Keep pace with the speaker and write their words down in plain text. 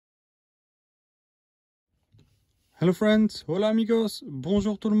Hello friends, hola amigos,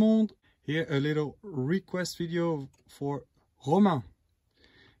 bonjour tout le monde. Here a little request video for Romain.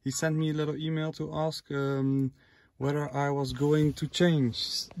 He sent me a little email to ask whether I was going to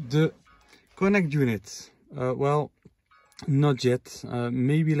change the connect unit. Well, not yet,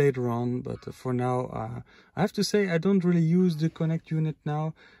 maybe later on, but for now I have to say I don't really use the connect unit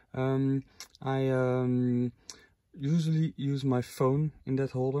now. I usually use my phone in that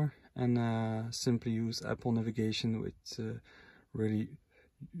holder and simply use Apple navigation, which really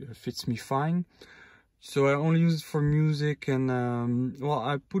fits me fine. So I only use it for music and well,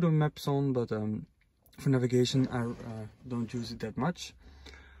 I put on maps on, but for navigation I don't use it that much.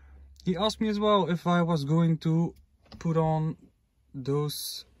 He asked me as well if I was going to put on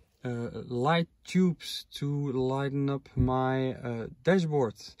those light tubes to lighten up my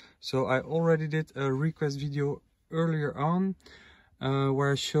dashboard. So I already did a request video earlier on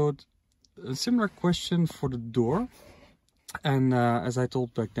where I showed a similar question for the door, and as I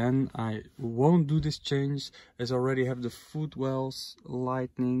told back then, I won't do this change as I already have the footwells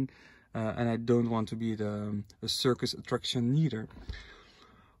lightning and I don't want to be the circus attraction neither.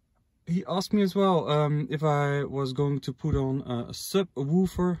 He asked me as well if I was going to put on a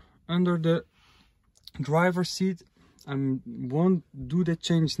subwoofer under the driver's seat. I won't do that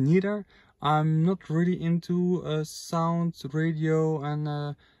change neither. I'm not really into sound, radio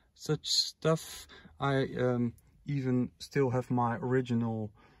and such stuff. I even still have my original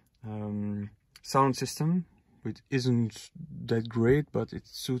sound system, which isn't that great, but it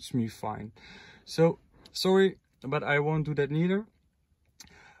suits me fine. So sorry, but I won't do that neither.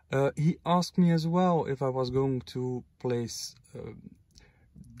 He asked me as well if I was going to place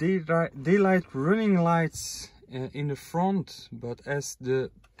daylight running lights in the front, but as the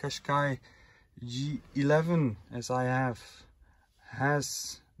Qashqai J11, as I have,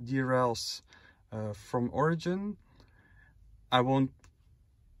 has DRLs from origin, I won't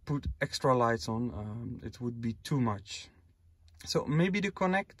put extra lights on. It would be too much. So maybe the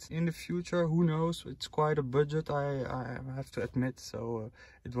Connect in the future, who knows? It's quite a budget, I have to admit, so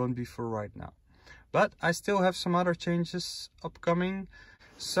it won't be for right now. But I still have some other changes upcoming,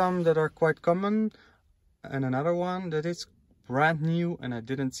 some that are quite common and another one that is brand new and I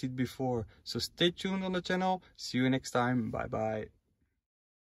didn't see it before. So stay tuned on the channel. See you next time. Bye bye.